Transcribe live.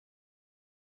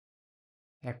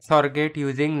XOR gate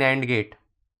using NAND gate.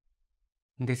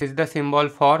 This is the symbol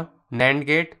for NAND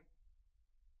gate.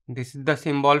 This is the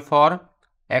symbol for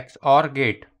XOR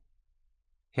gate.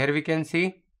 Here we can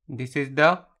see this is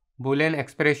the Boolean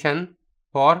expression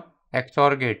for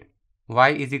XOR gate. Y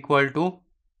is equal to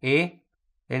A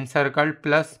encircled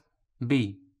plus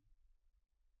B.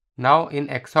 Now in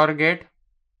XOR gate,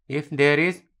 if there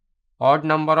is odd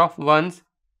number of ones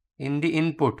in the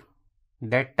input,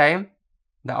 that time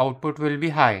the output will be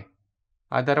high.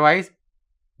 Otherwise,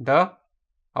 the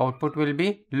output will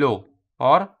be low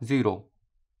or 0.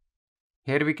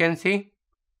 Here we can see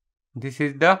this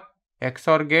is the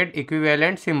XOR gate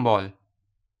equivalent symbol.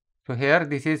 So here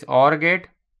this is OR gate,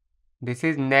 this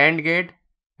is NAND gate,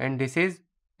 and this is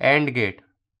AND gate.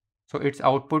 So its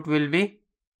output will be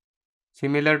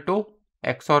similar to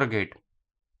XOR gate.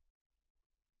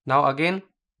 Now again,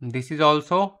 this is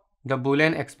also the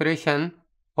Boolean expression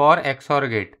for XOR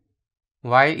gate.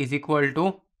 Y is equal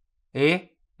to A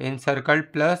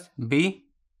encircled plus B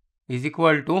is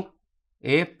equal to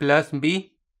A plus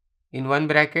B in one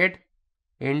bracket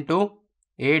into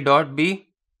A dot B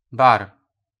bar.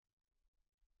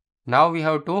 Now we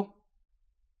have to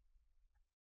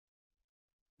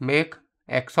make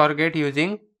XOR gate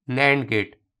using NAND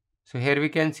gate. So here we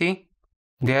can see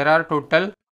there are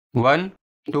total 1,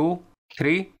 2,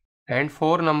 3 and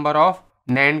 4 number of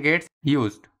NAND gates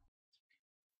used.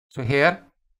 So here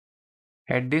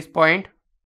at this point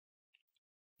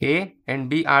A and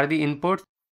B are the inputs.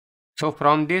 So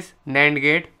from this NAND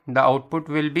gate the output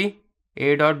will be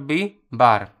A dot B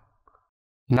bar.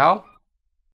 Now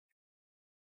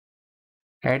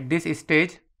at this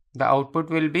stage the output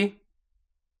will be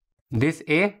this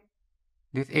A.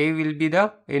 This A will be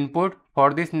the input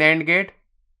for this NAND gate,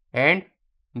 and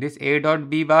this A dot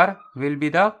B bar will be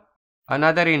the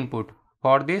another input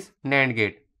for this NAND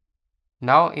gate.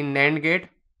 Now in NAND gate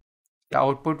the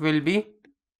output will be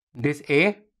this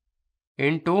A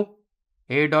into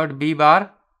A dot B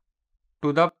bar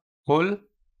to the whole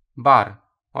bar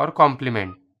or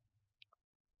complement.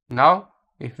 Now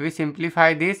if we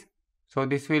simplify this, so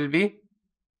this will be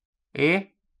A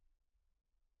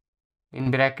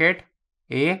in bracket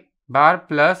A bar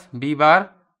plus B bar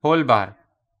whole bar.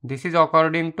 This is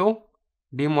according to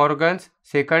De Morgan's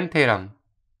second theorem.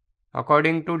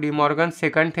 According to De Morgan's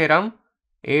second theorem,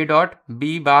 A dot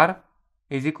B bar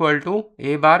is equal to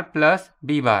A bar plus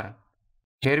B bar.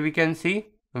 Here we can see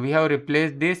we have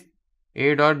replaced this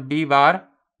A dot B bar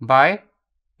by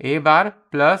A bar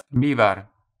plus B bar.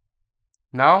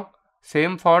 Now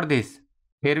same for this.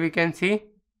 Here we can see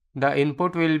the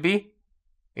input will be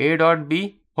A dot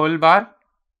B whole bar,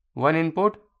 one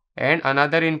input, and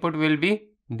another input will be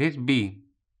this B.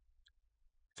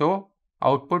 So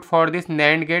output for this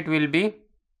NAND gate will be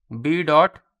B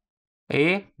dot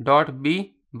A dot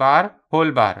B bar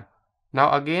whole bar.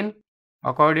 Now again,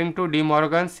 according to De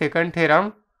Morgan's second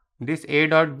theorem, this A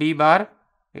dot B bar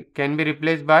can be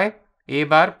replaced by A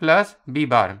bar plus B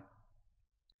bar.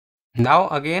 Now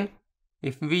again,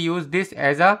 if we use this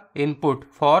as a input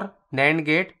for NAND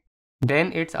gate,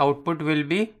 then its output will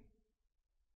be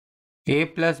A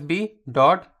plus B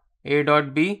dot A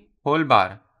dot B whole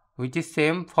bar, which is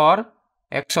same for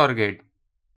XOR gate.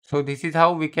 So this is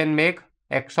how we can make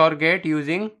XOR gate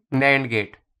using NAND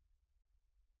gate.